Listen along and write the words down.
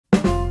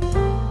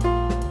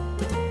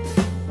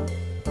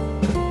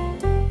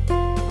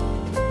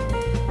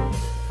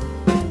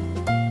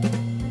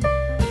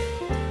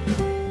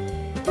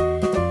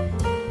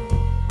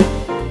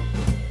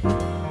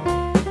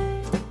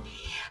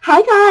Hi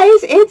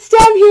guys, it's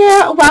Deb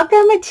here.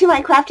 Welcome to my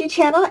crafty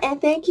channel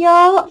and thank you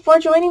all for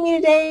joining me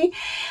today.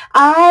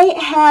 I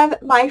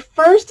have my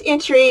first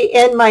entry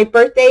in my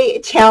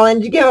birthday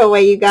challenge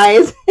giveaway, you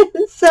guys.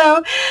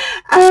 So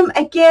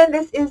again,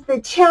 this is the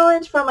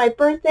challenge for my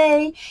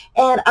birthday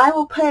and I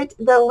will put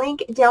the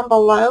link down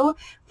below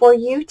for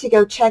you to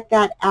go check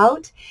that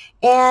out.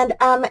 And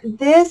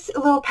this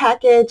little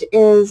package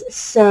is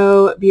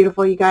so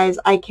beautiful, you guys.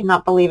 I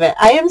cannot believe it.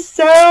 I am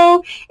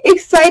so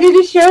excited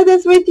to share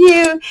this with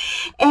you.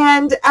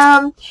 And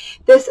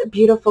this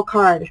beautiful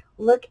card.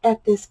 Look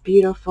at this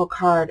beautiful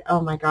card.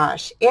 Oh my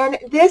gosh. And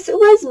this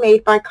was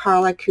made by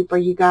Carla Cooper,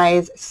 you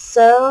guys.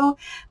 So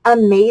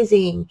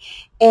amazing.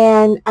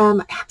 And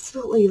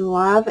absolutely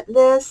love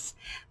this.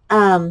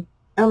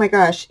 Oh my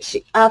gosh,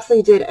 she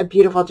absolutely did a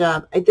beautiful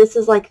job. This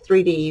is like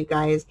 3D, you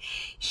guys.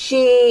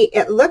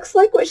 It looks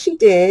like what she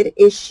did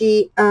is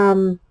she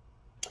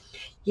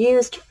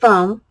used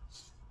foam,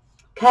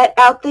 cut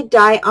out the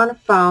die on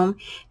foam,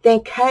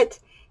 then cut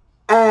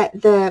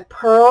the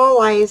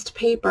pearlized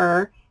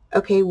paper,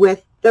 okay,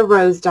 with the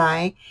rose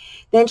die.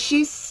 Then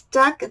she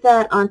stuck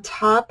that on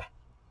top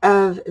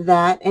of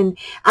that, and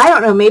I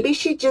don't know, maybe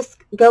she just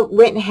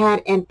went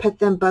ahead and put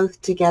them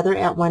both together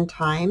at one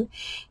time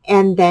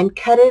and then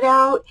cut it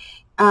out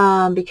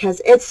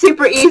because it's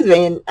super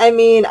even. I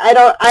mean,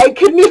 I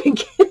couldn't even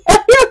get it.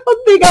 I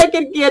don't think I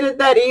could get it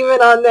that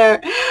even on there,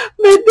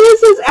 but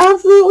this is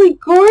absolutely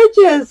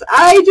gorgeous.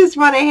 I just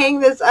want to hang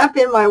this up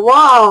in my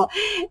wall,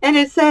 and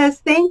it says,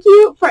 "Thank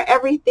you for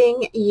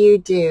everything you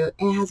do."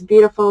 And it has a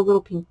beautiful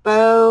little pink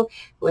bow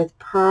with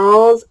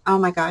pearls. Oh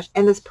my gosh.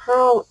 And this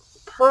pearl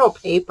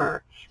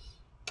paper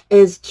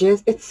is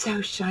just, it's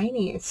so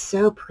shiny. It's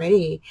so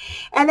pretty.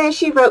 And then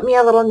she wrote me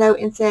a little note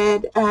and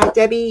said,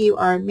 Debbie, you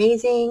are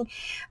amazing.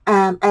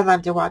 I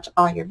love to watch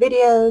all your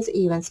videos.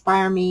 You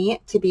inspire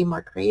me to be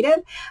more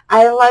creative.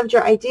 I loved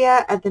your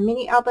idea of the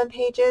mini album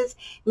pages.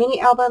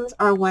 Mini albums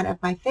are one of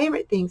my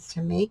favorite things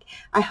to make.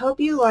 I hope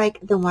you like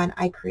the one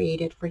I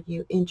created for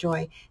you.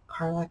 Enjoy,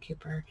 Carla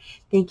Cooper.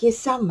 Thank you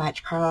so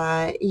much,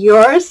 Carla.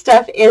 Your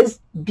stuff is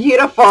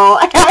beautiful.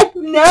 I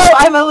know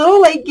I'm a little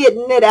late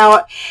getting it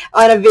out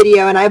on a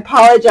video, and I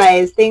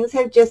apologize. Things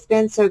have just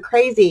been so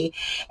crazy.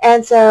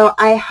 And so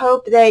I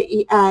hope that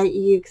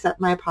you accept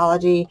my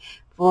apology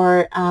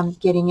for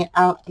getting it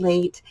out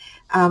late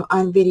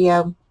on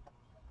video.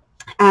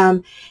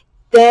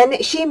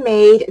 Then she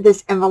made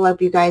this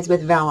envelope, you guys,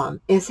 with vellum.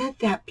 Isn't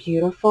that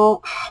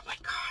beautiful? Oh my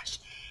gosh.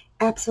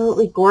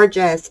 Absolutely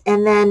gorgeous.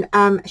 And then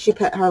she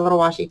put her little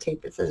washi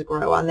tape that says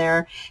grow on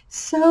there.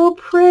 So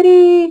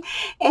pretty.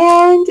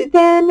 And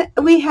then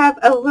we have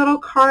a little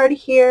card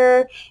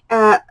here,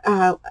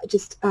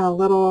 just a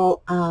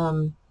little,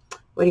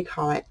 what do you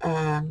call it?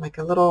 Like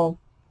a little,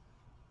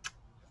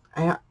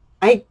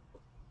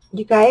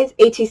 you guys,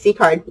 ATC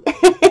card.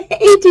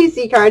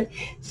 ATC card.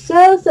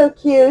 So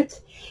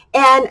cute.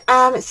 And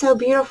so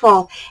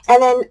beautiful.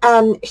 And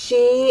then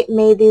she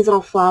made these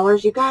little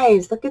flowers. You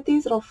guys, look at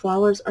these little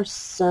flowers, are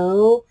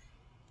so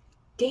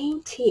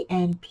dainty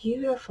and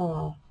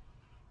beautiful.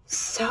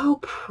 So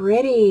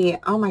pretty.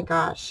 Oh my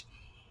gosh.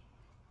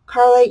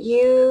 Carla,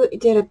 you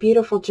did a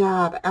beautiful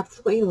job.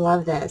 Absolutely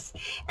love this.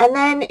 And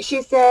then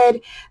she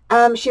said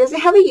she doesn't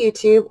have a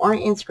YouTube or an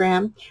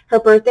Instagram. Her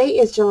birthday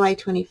is July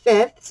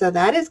 25th, so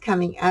that is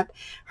coming up.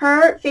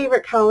 Her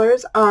favorite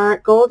colors are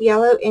gold,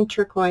 yellow, and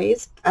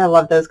turquoise. I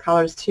love those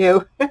colors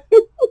too. And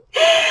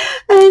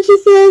she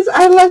says,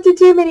 I love to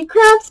do many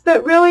crafts,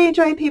 but really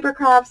enjoy paper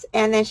crafts.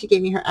 And then she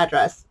gave me her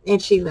address,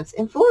 and she lives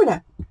in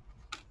Florida.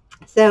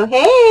 So,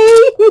 hey!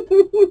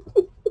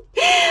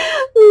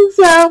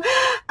 So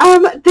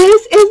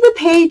this is the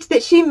page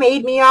that she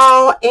made me,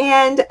 all,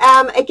 and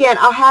again,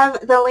 I'll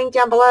have the link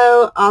down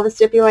below. All the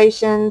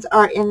stipulations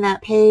are in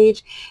that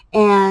page,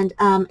 and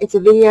it's a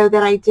video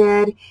that I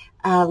did,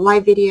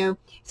 live video,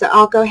 so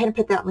I'll go ahead and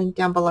put that link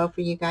down below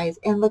for you guys.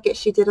 And look at,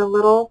 she did a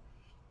little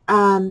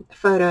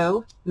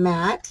photo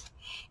mat.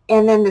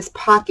 And then this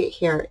pocket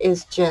here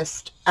is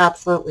just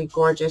absolutely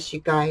gorgeous, you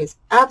guys.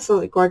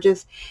 Absolutely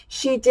gorgeous.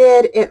 She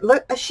did it.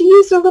 Look, she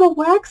used a little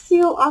wax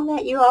seal on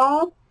that, you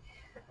all.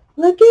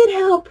 Look at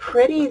how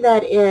pretty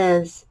that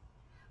is.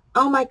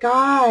 Oh my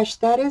gosh,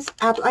 that is,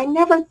 I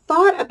never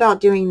thought about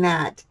doing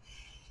that.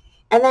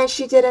 And then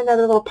she did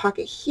another little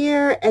pocket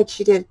here, and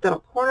she did a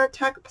little corner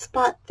tuck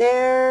spot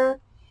there.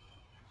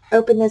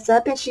 Open this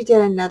up, and she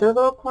did another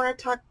little corner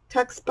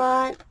tuck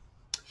spot.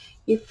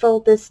 You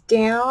fold this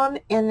down,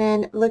 and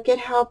then look at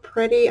how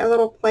pretty, a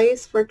little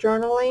place for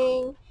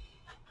journaling.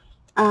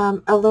 A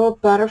little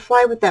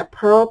butterfly with that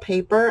pearl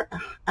paper.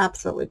 Oh,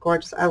 absolutely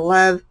gorgeous. I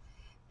love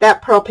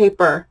that pearl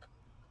paper.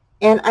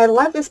 And I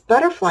love this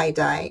butterfly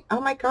die.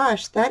 Oh my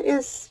gosh, that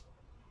is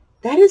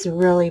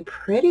really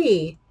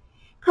pretty.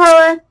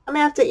 Carla, I'm going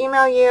to have to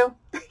email you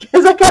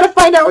because I got to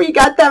find out where you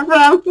got that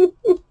from.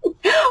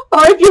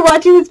 Or if you're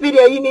watching this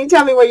video, you need to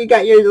tell me where you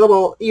got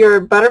your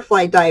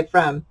butterfly die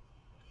from.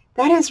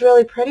 That is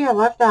really pretty. I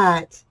love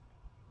that.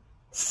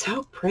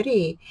 So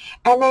pretty.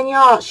 And then,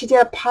 y'all, she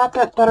did a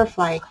pop-up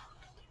butterfly.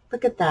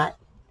 Look at that.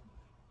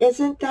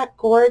 Isn't that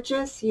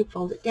gorgeous? You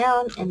fold it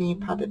down and then you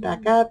pop it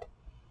back up.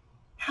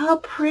 How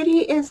pretty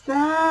is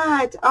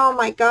that? Oh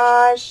my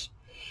gosh.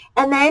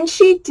 And then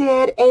she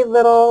did a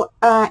little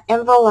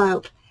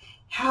envelope.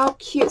 How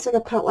cute. So I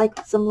could put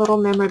like some little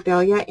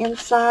memorabilia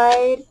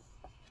inside.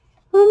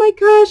 Oh my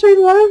gosh, I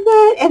love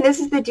that. And this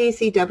is the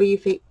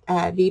DCW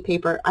V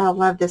paper. I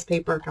love this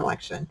paper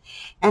collection.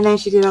 And then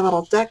she did a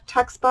little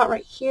tuck spot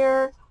right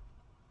here.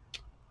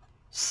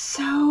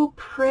 So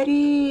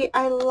pretty.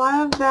 I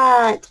love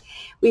that.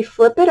 We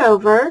flip it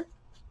over.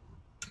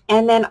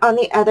 And then on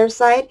the other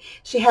side,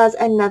 she has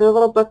another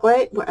little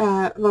booklet,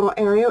 little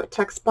area,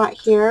 tuck spot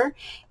here.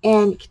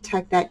 And you can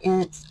tuck that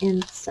in.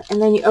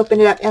 And then you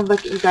open it up and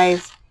look at you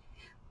guys.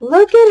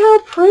 Look at how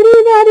pretty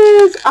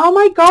that is. Oh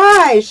my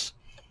gosh.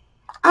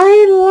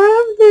 I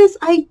love this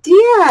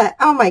idea.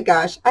 Oh my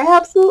gosh. I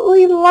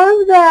absolutely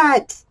love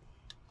that.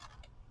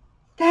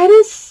 That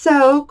is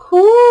so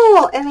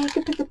cool. And then you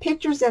can put the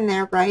pictures in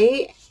there,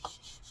 right?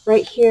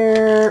 Right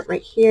here,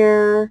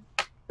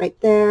 right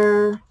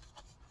there.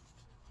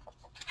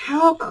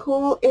 How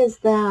cool is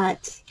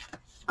that?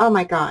 Oh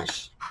my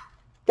gosh.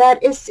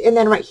 That is, and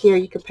then right here,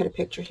 you could put a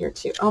picture here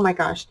too. Oh my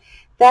gosh.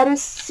 That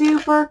is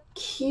super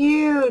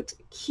cute.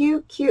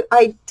 Cute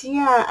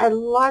idea. I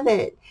love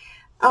it.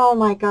 Oh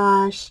my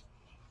gosh.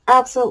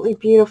 Absolutely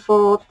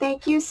beautiful.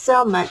 Thank you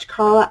so much,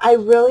 Carla. I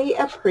really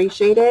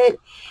appreciate it.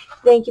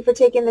 Thank you for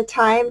taking the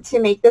time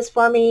to make this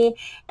for me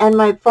and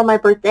for my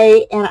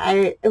birthday, and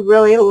I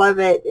really love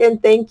it.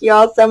 And thank you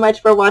all so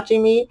much for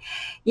watching me.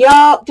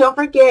 Y'all, don't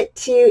forget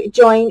to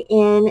join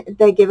in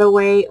the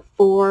giveaway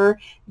for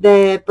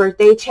the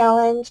birthday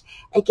challenge.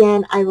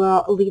 Again, I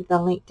will leave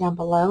the link down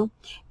below,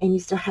 and you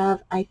still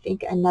have, I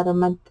think, another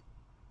month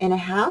and a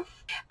half.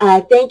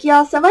 Thank you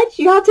all so much.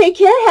 You all take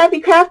care.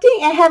 Happy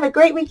crafting and have a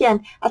great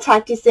weekend. I'll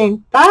talk to you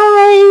soon.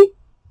 Bye.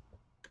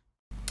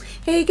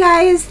 Hey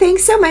guys,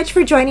 thanks so much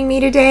for joining me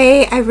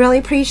today. I really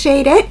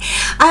appreciate it.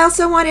 I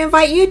also want to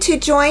invite you to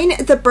join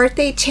the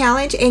birthday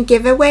challenge and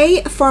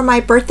giveaway for my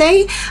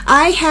birthday.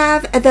 I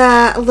have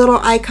the little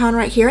icon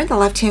right here in the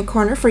left hand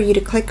corner for you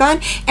to click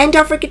on. And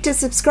don't forget to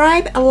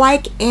subscribe,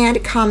 like,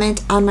 and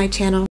comment on my channel.